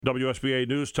WSBA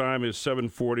News Time is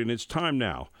 7:40, and it's time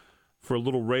now for a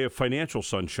little ray of financial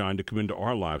sunshine to come into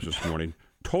our lives this morning.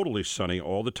 Totally sunny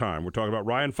all the time. We're talking about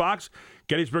Ryan Fox,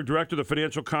 Gettysburg Director of the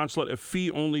Financial Consulate, a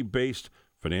fee-only based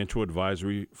financial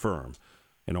advisory firm,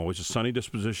 and always a sunny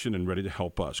disposition and ready to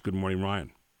help us. Good morning,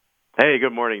 Ryan. Hey,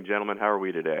 good morning, gentlemen. How are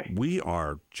we today? We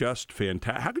are just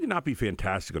fantastic. How could you not be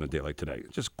fantastic on a day like today?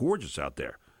 It's just gorgeous out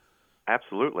there.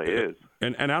 Absolutely, it is.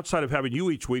 And outside of having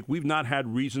you each week, we've not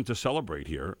had reason to celebrate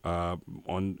here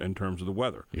in terms of the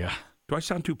weather. Yeah. Do I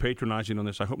sound too patronizing on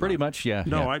this? I hope Pretty not. much, yeah.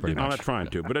 No, yeah, I'm not trying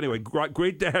to. But anyway,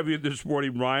 great to have you this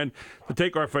morning, Ryan, to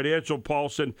take our financial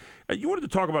pulse. And you wanted to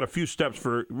talk about a few steps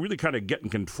for really kind of getting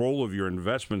control of your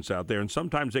investments out there, and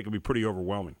sometimes they can be pretty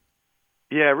overwhelming.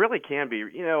 Yeah, it really can be.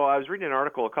 You know, I was reading an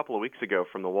article a couple of weeks ago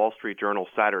from the Wall Street Journal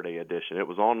Saturday edition. It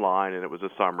was online, and it was a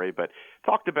summary, but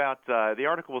talked about the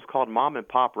article was called Mom and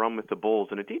Pop Run with the Bulls,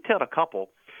 and it detailed a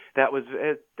couple that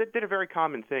did a very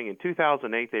common thing. In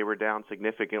 2008, they were down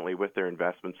significantly with their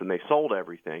investments, and they sold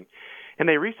everything. And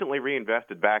they recently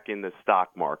reinvested back in the stock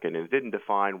market, and it didn't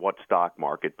define what stock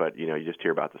market, but, you know, you just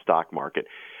hear about the stock market.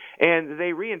 And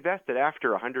they reinvested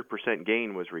after 100%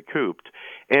 gain was recouped.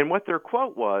 And what their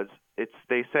quote was,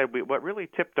 they said, what really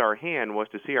tipped our hand was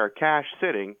to see our cash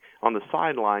sitting on the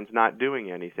sidelines not doing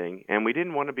anything, and we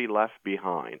didn't want to be left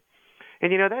behind.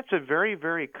 And, you know, that's a very,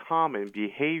 very common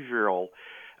behavioral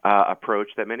approach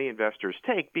that many investors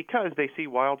take because they see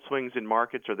wild swings in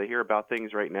markets, or they hear about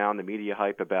things right now in the media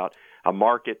hype about a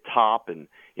market top and,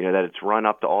 you know, that it's run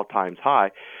up to all-time high.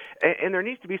 And there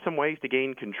needs to be some ways to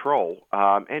gain control.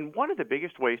 And one of the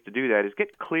biggest ways to do that is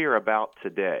get clear about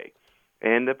today.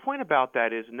 And the point about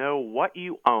that is know what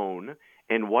you own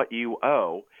and what you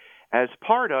owe as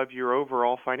part of your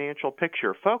overall financial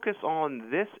picture. Focus on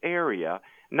this area,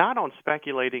 not on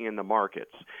speculating in the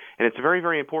markets. And it's a very,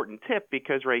 very important tip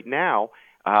because right now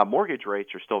mortgage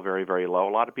rates are still very, very low. A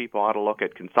lot of people ought to look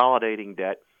at consolidating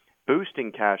debt,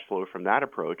 boosting cash flow from that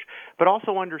approach, but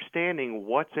also understanding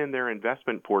what's in their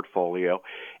investment portfolio.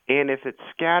 And if it's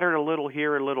scattered a little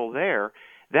here, a little there,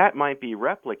 that might be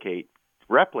replication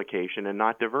and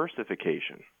not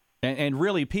diversification. And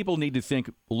really, people need to think,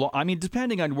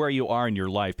 depending on where you are in your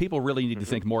life, people really need to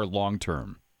think more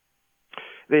long-term.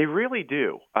 They really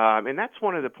do. And that's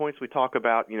one of the points we talk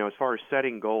about, you know, as far as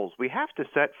setting goals. We have to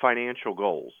set financial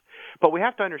goals, but we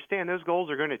have to understand those goals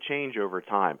are going to change over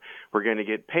time. We're going to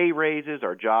get pay raises.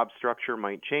 Our job structure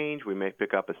might change. We may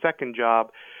pick up a second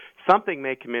job. Something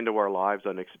may come into our lives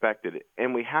unexpected,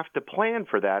 and we have to plan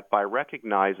for that by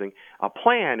recognizing a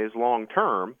plan is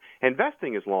long-term,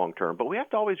 investing is long-term, but we have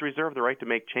to always reserve the right to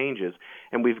make changes,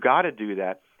 and we've got to do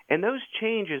that. And those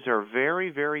changes are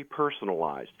very, very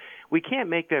personalized. We can't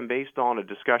make them based on a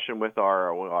discussion with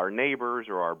our neighbors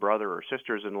or our brother or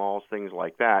sisters-in-laws, things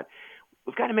like that.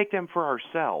 We've got to make them for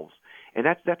ourselves. And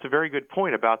that's a very good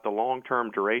point about the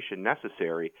long-term duration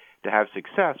necessary to have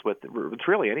success with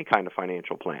really any kind of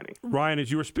financial planning. Ryan,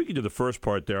 as you were speaking to the first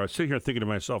part there, I was sitting here thinking to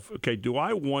myself, okay, do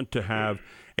I want to have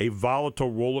a volatile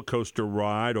roller coaster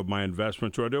ride of my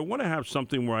investments, or do I want to have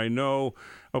something where I know,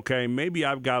 okay, maybe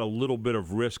I've got a little bit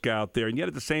of risk out there, and yet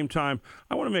at the same time,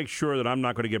 I want to make sure that I'm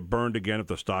not going to get burned again if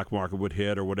the stock market would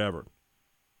hit or whatever?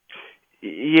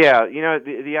 Yeah, you know,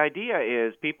 the idea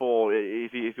is people,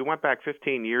 if you went back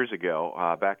 15 years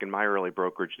ago, back in my early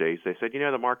brokerage days, they said, you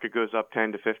know, the market goes up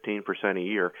 10 to 15% a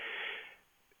year.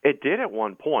 It did at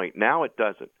one point. Now it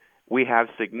doesn't. We have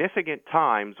significant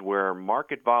times where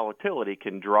market volatility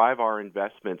can drive our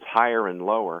investments higher and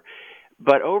lower.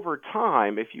 But over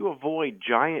time, if you avoid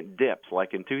giant dips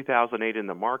like in 2008 in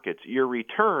the markets, your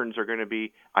returns are going to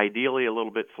be ideally a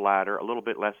little bit flatter, a little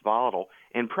bit less volatile,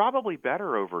 and probably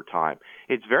better over time.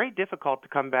 It's very difficult to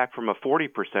come back from a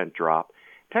 40% drop.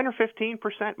 10 or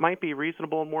 15% might be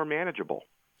reasonable and more manageable.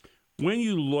 When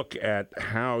you look at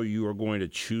how you are going to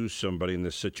choose somebody in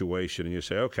this situation and you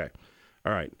say, okay,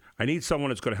 all right, I need someone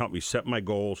that's going to help me set my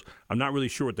goals. I'm not really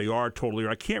sure what they are totally,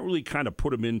 or I can't really kind of put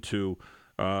them into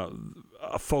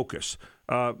a focus.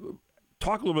 Talk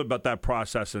a little bit about that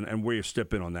process and where you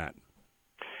step in on that.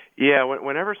 Yeah,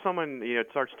 whenever someone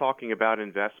starts talking about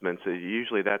investments,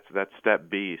 usually that's step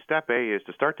B. Step A is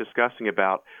to start discussing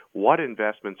about what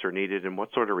investments are needed and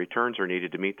what sort of returns are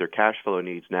needed to meet their cash flow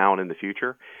needs now and in the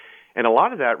future. And a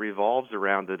lot of that revolves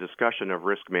around the discussion of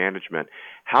risk management.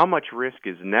 How much risk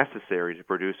is necessary to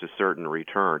produce a certain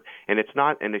return? And it's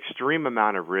not an extreme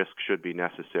amount of risk should be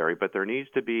necessary, but there needs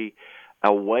to be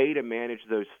a way to manage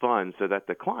those funds so that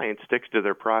the client sticks to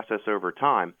their process over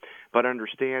time, but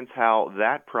understands how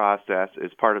that process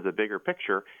is part of the bigger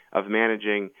picture of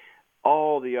managing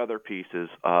all the other pieces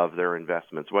of their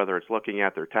investments, whether it's looking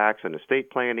at their tax and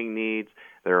estate planning needs,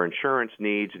 their insurance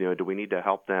needs. Do we need to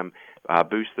help them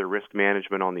boost their risk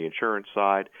management on the insurance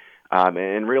side?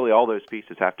 And really all those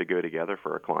pieces have to go together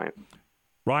for a client.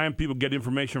 Ryan, people get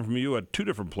information from you at two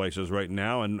different places right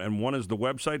now, and one is the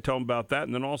website. Tell them about that,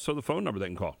 and then also the phone number they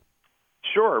can call.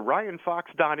 Sure.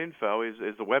 RyanFox.info is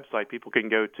the website people can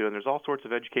go to, and there's all sorts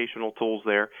of educational tools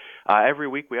there. Every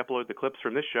week we upload the clips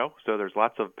from this show, so there's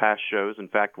lots of past shows. In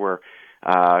fact, we're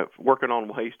working on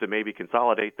ways to maybe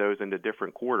consolidate those into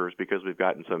different quarters because we've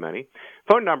gotten so many.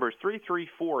 Phone number is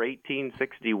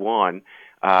 334-1861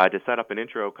 to set up an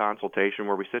intro consultation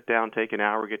where we sit down, take an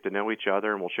hour, get to know each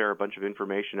other, and we'll share a bunch of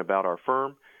information about our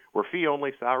firm. We're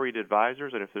fee-only salaried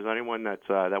advisors, and if there's anyone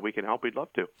that we can help, we'd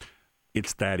love to.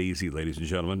 It's that easy, ladies and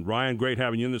gentlemen. Ryan, great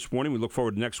having you in this morning. We look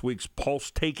forward to next week's Pulse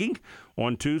Taking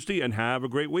on Tuesday, and have a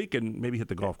great week, and maybe hit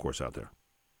the golf course out there.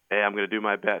 Hey, I'm going to do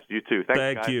my best. You too. Thanks,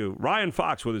 Thank guys. you. Ryan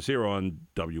Fox with us here on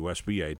WSBA.